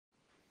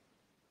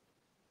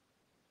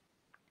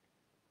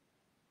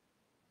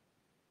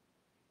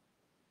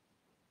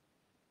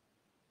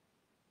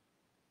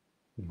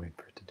And wait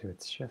for it to do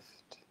its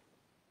shift.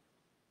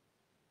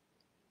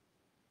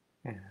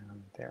 And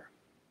there.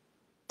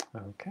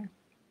 Okay.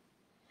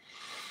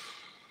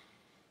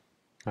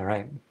 All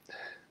right.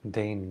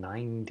 Day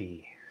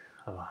 90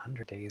 of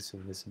 100 days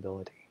of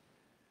visibility.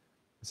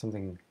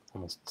 Something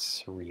almost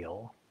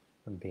surreal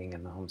of being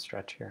in the home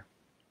stretch here.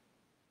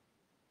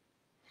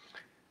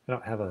 I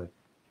don't have a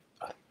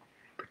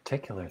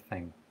particular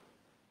thing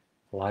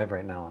live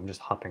right now. I'm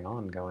just hopping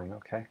on going,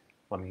 okay,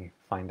 let me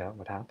find out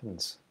what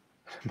happens.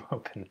 I'm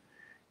open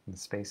in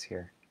space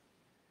here.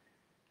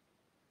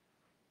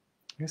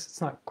 I guess it's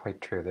not quite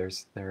true.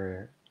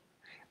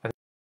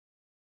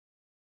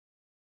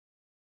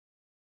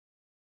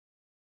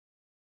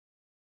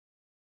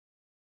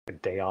 A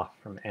day off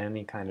from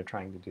any kind of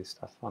trying to do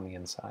stuff on the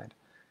inside.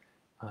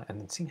 And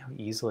then seeing how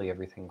easily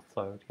everything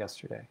flowed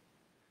yesterday.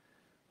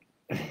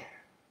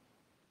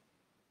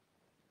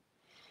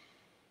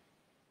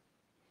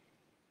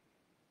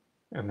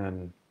 And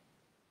then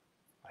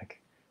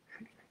like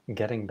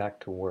getting back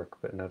to work,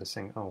 but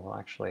noticing, oh, well,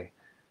 actually,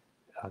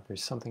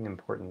 there's something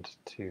important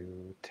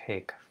to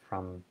take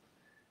from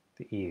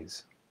the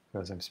ease,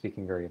 because I'm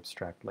speaking very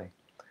abstractly.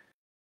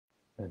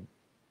 And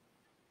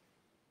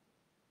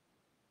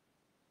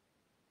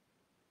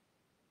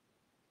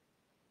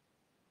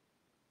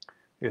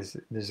there's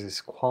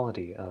this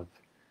quality of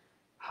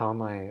how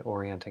am I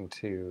orienting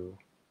to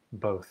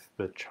both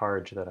the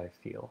charge that I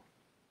feel,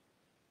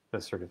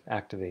 the sort of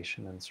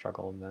activation and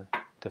struggle and the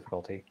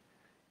difficulty,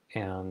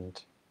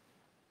 and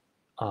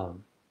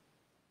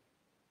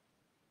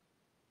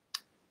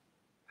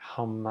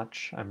how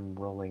much I'm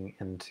rolling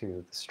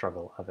into the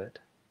struggle of it.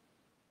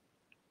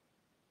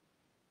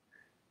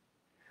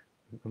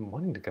 I keep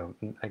wanting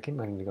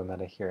to go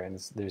meta here, and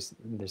there's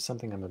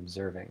something I'm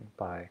observing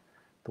by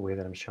the way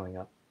that I'm showing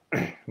up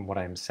and what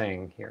I'm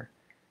saying here,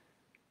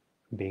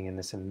 being in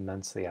this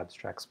immensely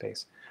abstract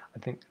space. I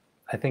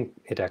think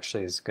it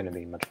actually is going to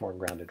be much more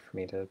grounded for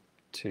me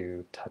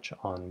to touch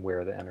on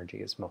where the energy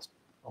is most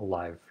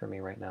alive for me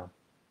right now.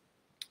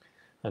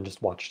 I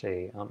just watched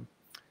a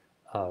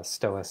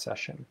Stoa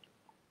session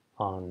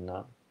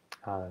on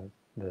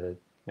the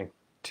like,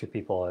 two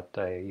people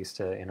that I used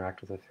to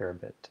interact with a fair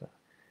bit.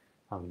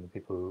 The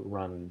people who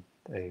run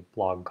a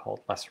blog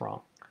called Less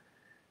Wrong.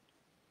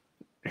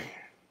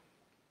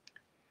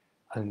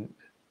 And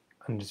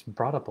just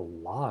brought up a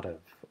lot of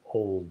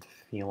old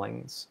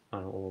feelings,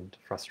 old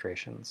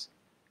frustrations.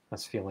 I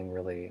was feeling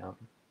really,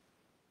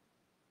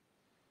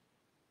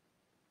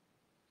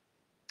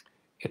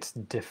 it's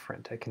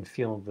different. I can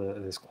feel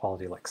this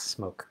quality like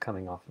smoke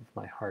coming off of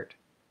my heart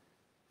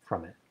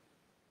from it.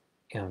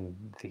 And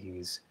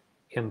these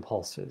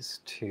impulses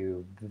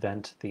to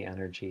vent the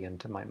energy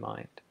into my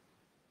mind.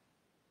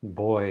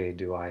 Boy,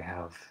 do I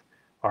have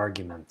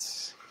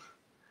arguments.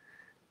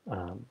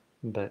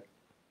 But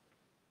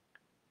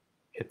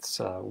it's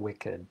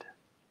wicked.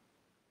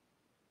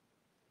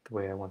 The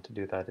way I want to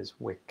do that is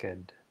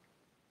wicked.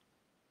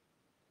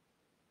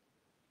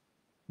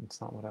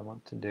 It's not what I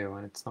want to do,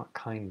 and it's not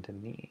kind to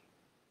me.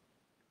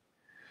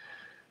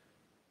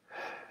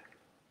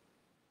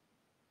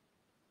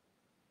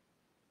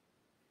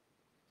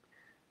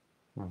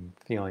 I'm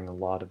feeling a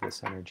lot of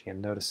this energy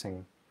and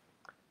noticing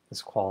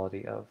this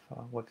quality of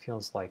what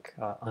feels like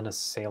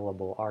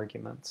unassailable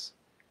arguments.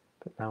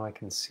 But now I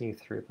can see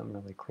through them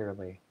really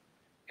clearly.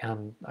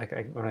 And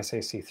when I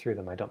say see through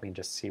them, I don't mean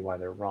just see why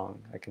they're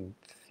wrong. I can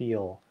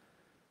feel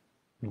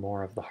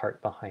more of the heart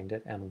behind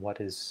it and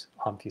what is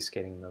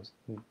obfuscating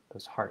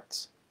those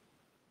hearts.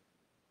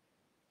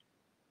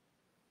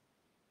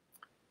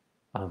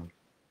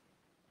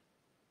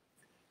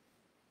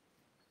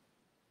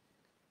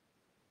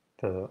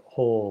 The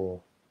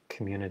whole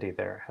community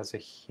there has a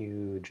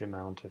huge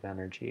amount of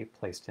energy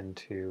placed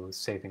into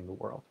saving the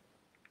world.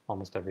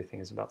 Almost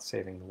everything is about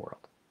saving the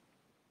world.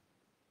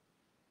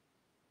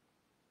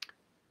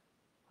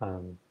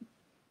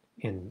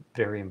 In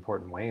very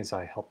important ways,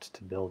 I helped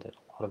to build it.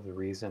 A lot of the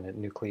reason it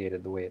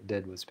nucleated the way it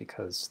did was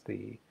because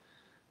the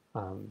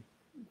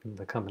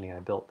company I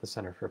built, the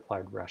Center for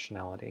Applied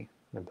Rationality,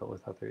 and I built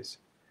with others,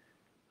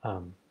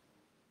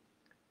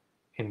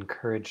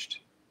 encouraged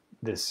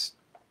this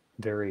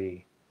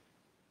very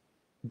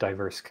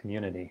diverse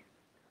community.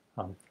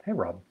 Hey,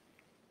 Rob.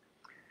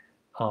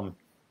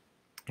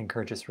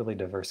 Encourage this really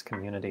diverse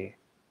community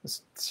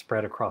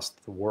spread across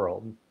the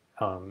world,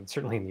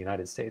 certainly in the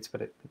United States,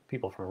 but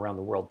people from around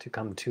the world to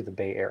come to the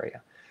Bay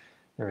Area.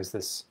 There was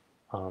this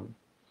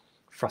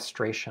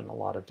frustration a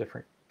lot of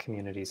different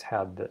communities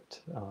had that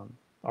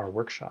our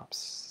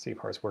workshops,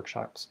 CPAR's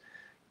workshops,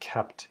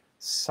 kept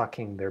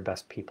sucking their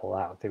best people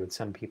out. They would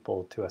send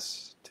people to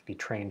us to be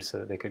trained so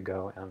that they could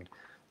go and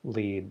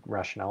lead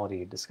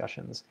rationality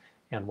discussions.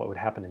 And what would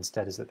happen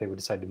instead is that they would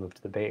decide to move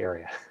to the Bay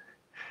Area.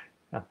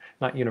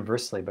 Not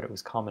universally, but it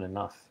was common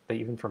enough that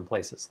even from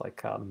places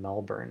like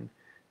Melbourne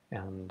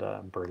and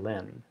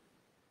Berlin,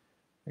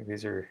 like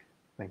these are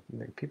like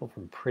people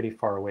from pretty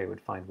far away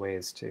would find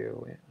ways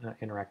to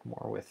interact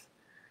more with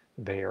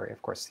the Bay Area.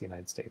 Of course, the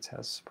United States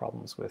has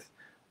problems with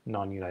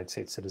non-United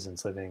States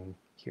citizens living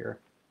here,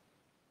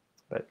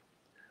 but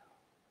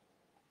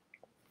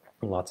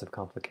lots of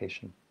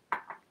complication.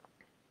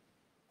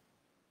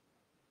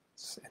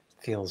 It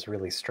feels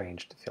really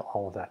strange to feel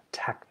all of that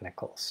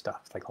technical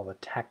stuff, like all the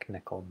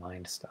technical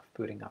mind stuff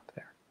booting up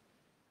there.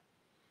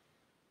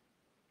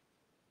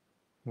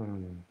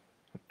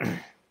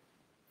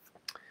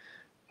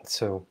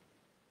 So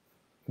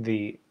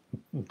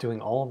doing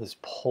all of this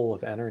pull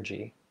of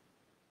energy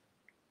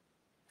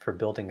for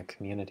building a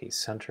community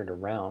centered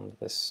around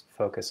this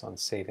focus on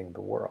saving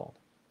the world.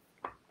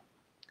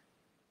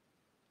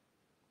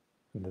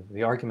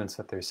 The arguments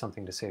that there's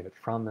something to save it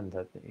from and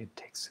that it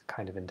takes a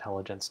kind of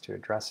intelligence to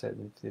address it,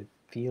 it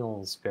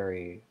feels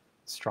very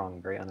strong,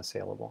 very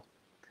unassailable.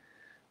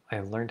 I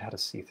have learned how to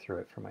see through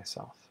it for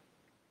myself.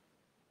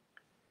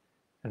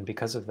 And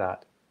because of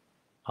that,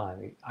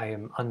 I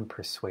am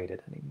unpersuaded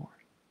anymore.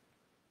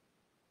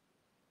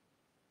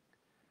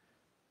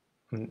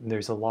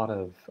 There's a lot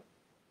of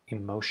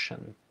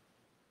emotion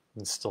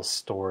still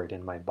stored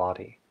in my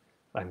body.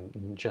 I'm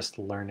just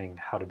learning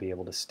how to be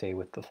able to stay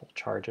with the full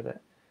charge of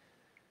it.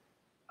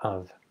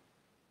 Of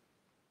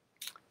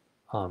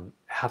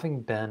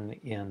having been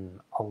in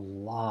a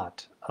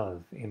lot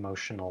of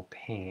emotional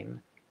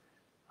pain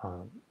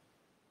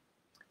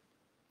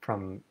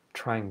from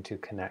trying to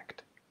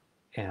connect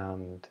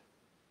and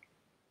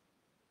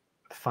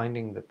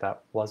finding that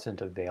that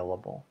wasn't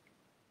available.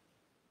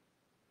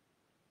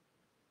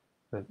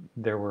 That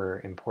there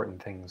were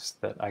important things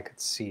that I could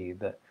see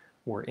that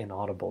were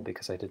inaudible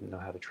because I didn't know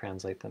how to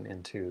translate them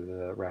into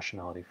the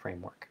rationality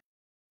framework.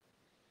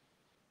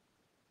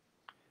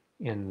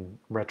 In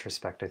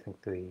retrospect, I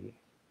think the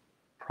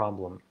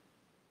problem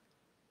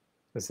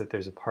is that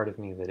there's a part of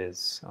me that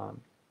is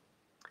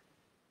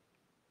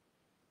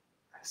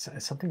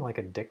something like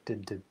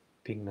addicted to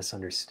being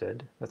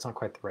misunderstood. That's not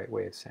quite the right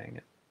way of saying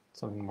it.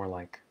 Something more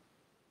like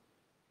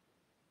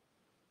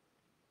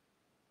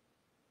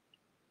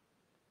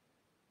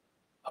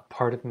a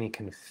part of me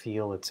can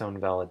feel its own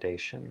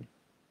validation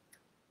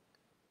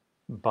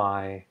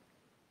by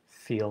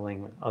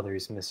feeling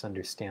others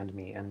misunderstand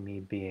me and me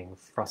being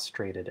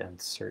frustrated and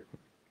certain.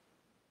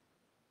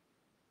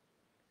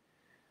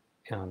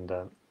 And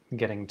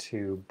getting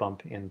to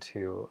bump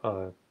into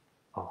a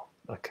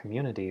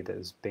community that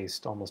is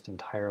based almost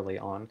entirely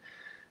on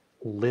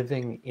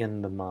living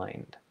in the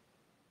mind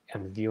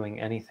and viewing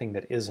anything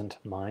that isn't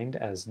mind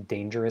as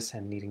dangerous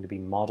and needing to be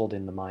modeled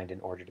in the mind in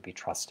order to be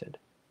trusted.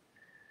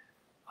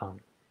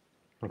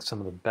 Like some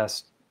of the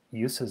best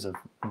uses of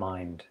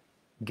mind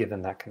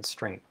given that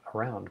constraint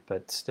around,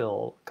 but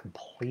still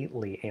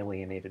completely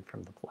alienated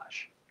from the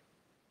flesh.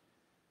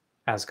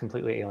 As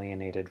completely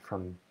alienated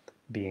from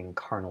being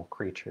carnal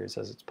creatures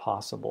as it's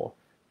possible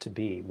to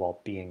be while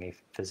being a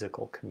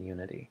physical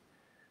community.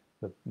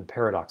 The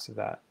paradox of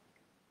that,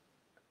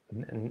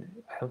 and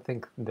I don't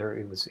think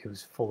it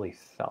was fully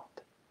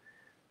felt,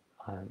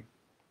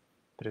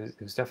 but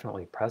it was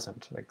definitely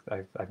present. Like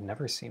I've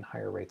never seen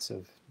higher rates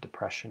of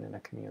depression in a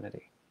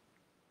community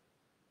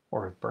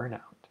or of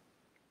burnout.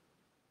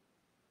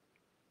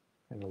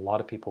 And a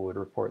lot of people would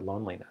report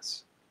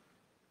loneliness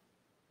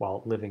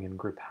while living in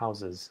group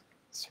houses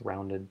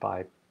surrounded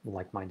by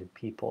like-minded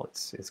people.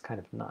 It's kind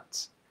of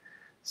nuts.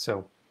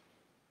 So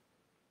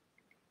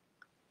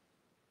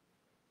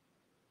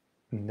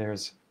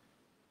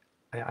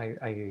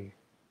I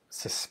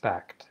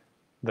suspect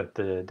that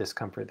the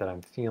discomfort that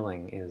I'm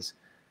feeling is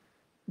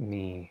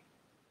me,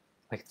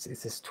 like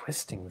it's this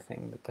twisting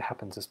thing that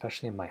happens,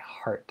 especially in my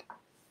heart,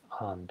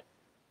 and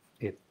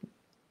it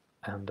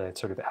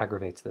sort of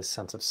aggravates this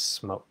sense of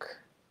smoke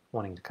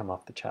wanting to come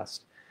off the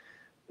chest.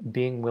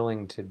 Being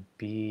willing to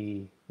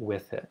be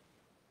with it,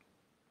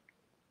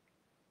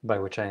 by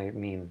which I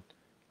mean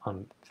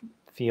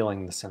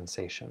feeling the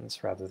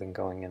sensations rather than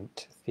going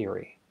into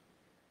theory,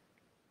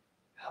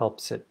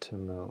 helps it to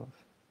move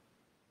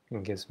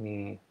and gives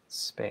me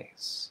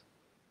space.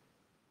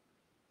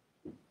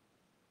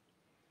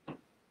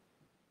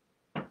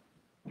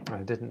 I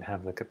didn't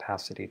have the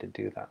capacity to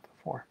do that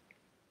before.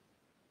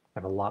 I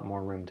have a lot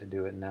more room to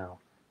do it now.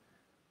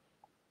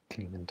 I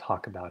can even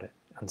talk about it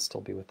and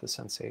still be with the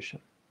sensation.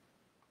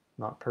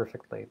 Not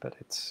perfectly, but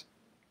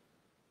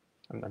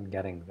I'm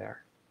getting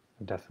there.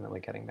 I'm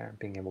definitely getting there.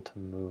 Being able to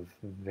move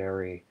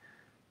very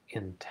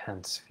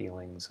intense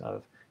feelings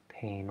of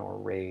pain or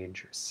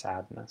rage or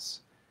sadness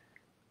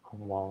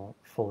while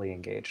fully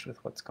engaged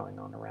with what's going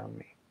on around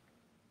me.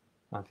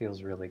 That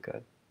feels really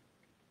good.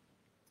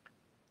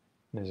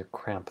 There's a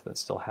cramp that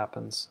still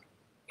happens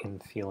in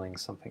feeling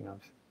something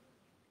of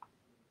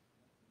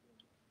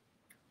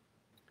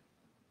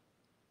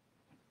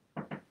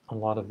a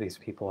lot of these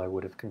people I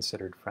would have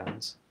considered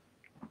friends,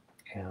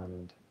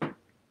 and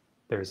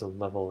there's a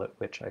level at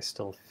which I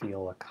still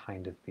feel a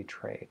kind of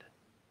betrayed.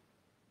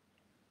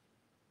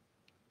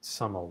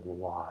 Some a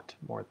lot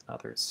more than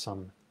others.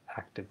 Some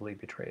actively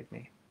betrayed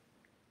me,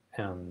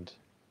 and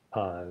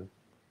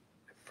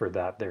for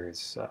that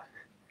there's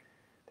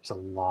a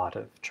lot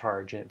of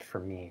charge for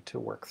me to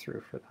work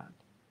through for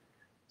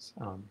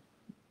that.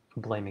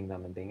 Blaming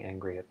them and being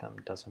angry at them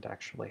doesn't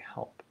actually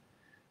help.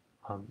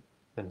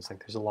 Then it's like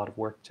there's a lot of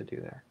work to do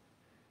there.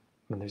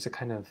 And there's a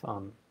kind of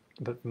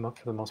but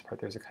for the most part,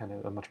 there's a kind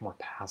of a much more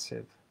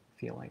passive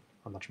feeling,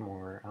 a much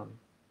more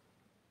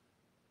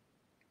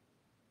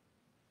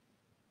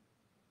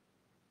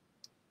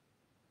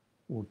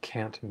we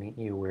can't meet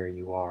you where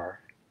you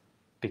are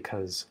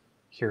because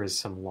here is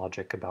some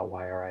logic about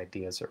why our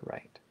ideas are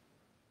right.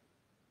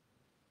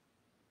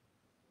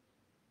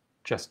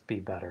 Just be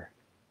better.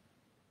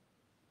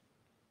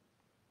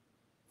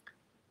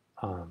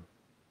 Um,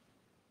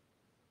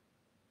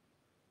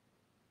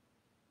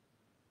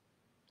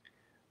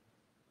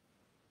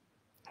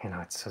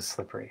 it's so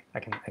slippery. I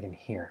can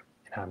hear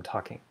in how I'm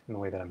talking, in the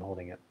way that I'm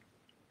holding it.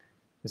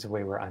 There's a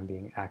way where I'm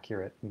being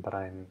accurate, but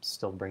I'm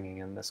still bringing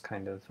in this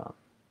kind of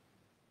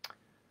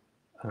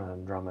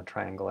drama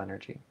triangle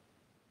energy.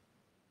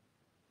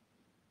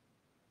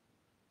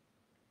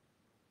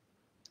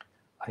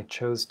 I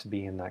chose to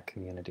be in that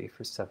community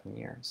for 7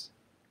 years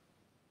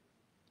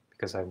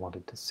because I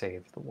wanted to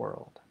save the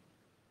world.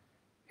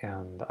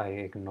 And I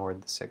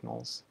ignored the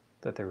signals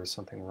that there was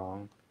something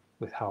wrong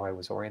with how I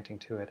was orienting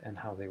to it and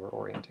how they were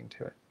orienting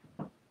to it.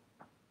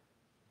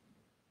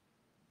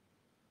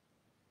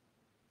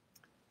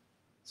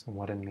 So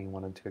what in me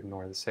wanted to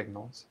ignore the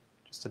signals,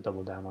 just to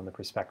double down on the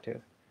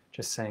perspective.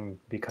 Just saying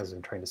because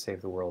I'm trying to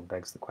save the world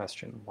begs the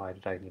question, why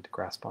did I need to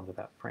grasp onto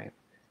that frame?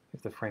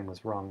 If the frame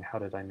was wrong, how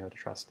did I know to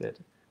trust it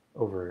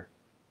over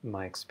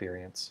my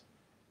experience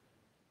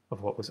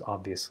of what was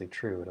obviously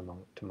true at a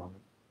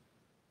moment-to-moment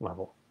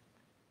level?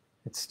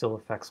 It still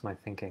affects my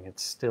thinking. It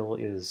still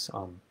is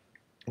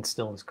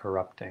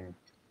corrupting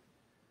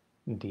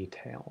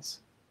details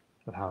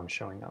of how I'm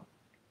showing up.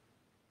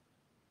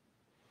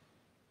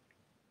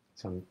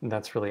 So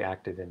that's really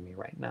active in me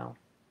right now.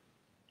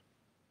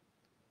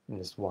 I'm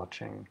just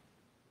watching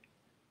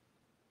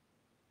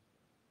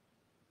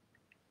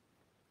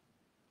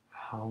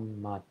how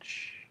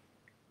much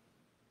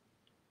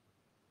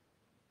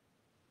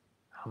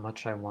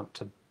I want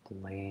to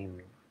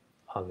blame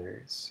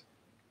others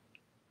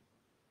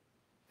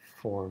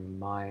for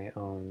my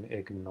own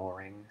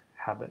ignoring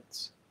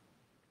habits.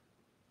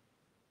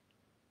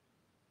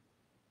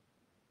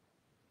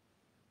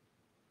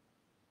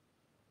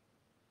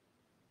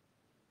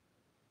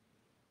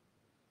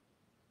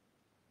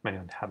 My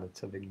own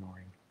habits of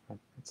ignoring.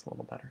 It's a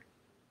little better.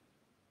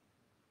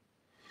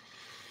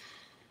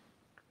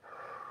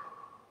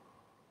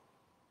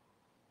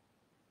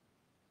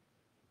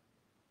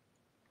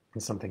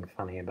 And something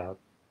funny about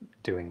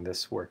doing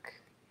this work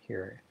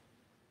here.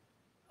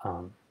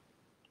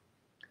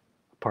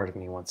 Part of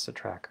me wants to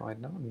track. Oh, I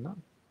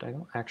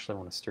don't actually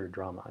want to stir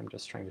drama. I'm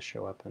just trying to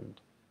show up and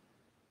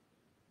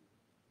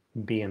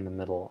be in the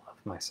middle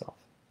of myself.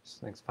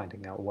 Just like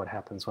finding out what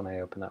happens when I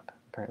open up.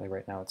 Apparently,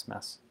 right now it's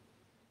mess.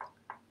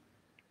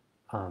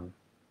 And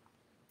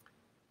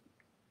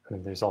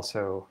there's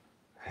also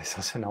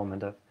an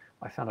element of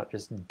I found out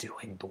just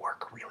doing the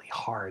work really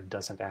hard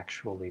doesn't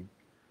actually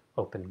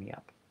open me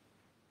up.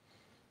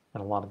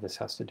 And a lot of this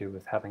has to do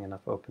with having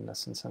enough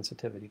openness and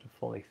sensitivity to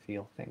fully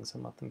feel things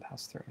and let them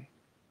pass through me.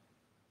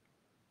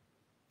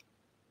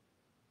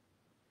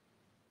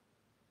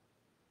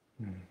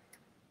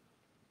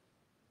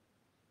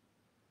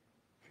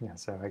 Yeah,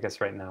 so I guess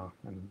right now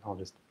I'll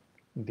just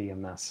be a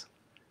mess.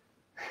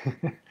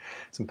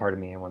 Some part of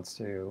me wants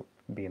to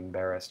be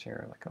embarrassed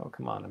here, like, oh,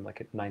 come on, I'm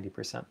like at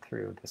 90%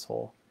 through this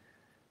whole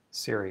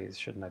series.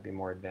 Shouldn't I be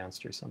more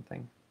advanced or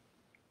something?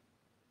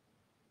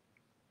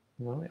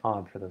 It's really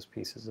odd for those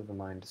pieces of the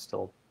mind to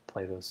still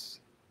play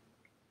those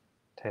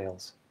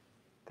tales.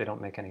 They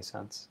don't make any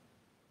sense.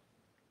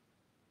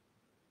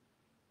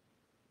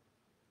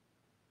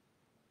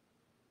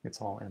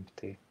 It's all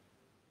empty.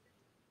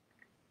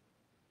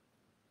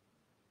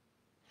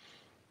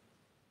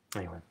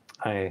 Anyway,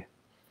 I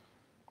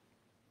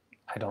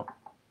don't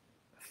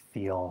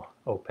feel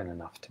open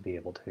enough to be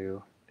able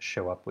to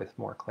show up with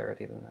more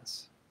clarity than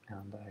this.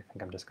 And I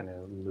think I'm just going to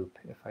loop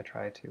if I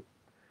try to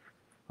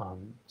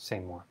say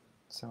more.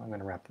 So I'm going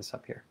to wrap this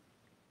up here.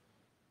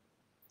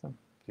 So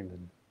if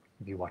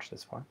you watched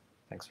this far,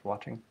 thanks for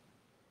watching.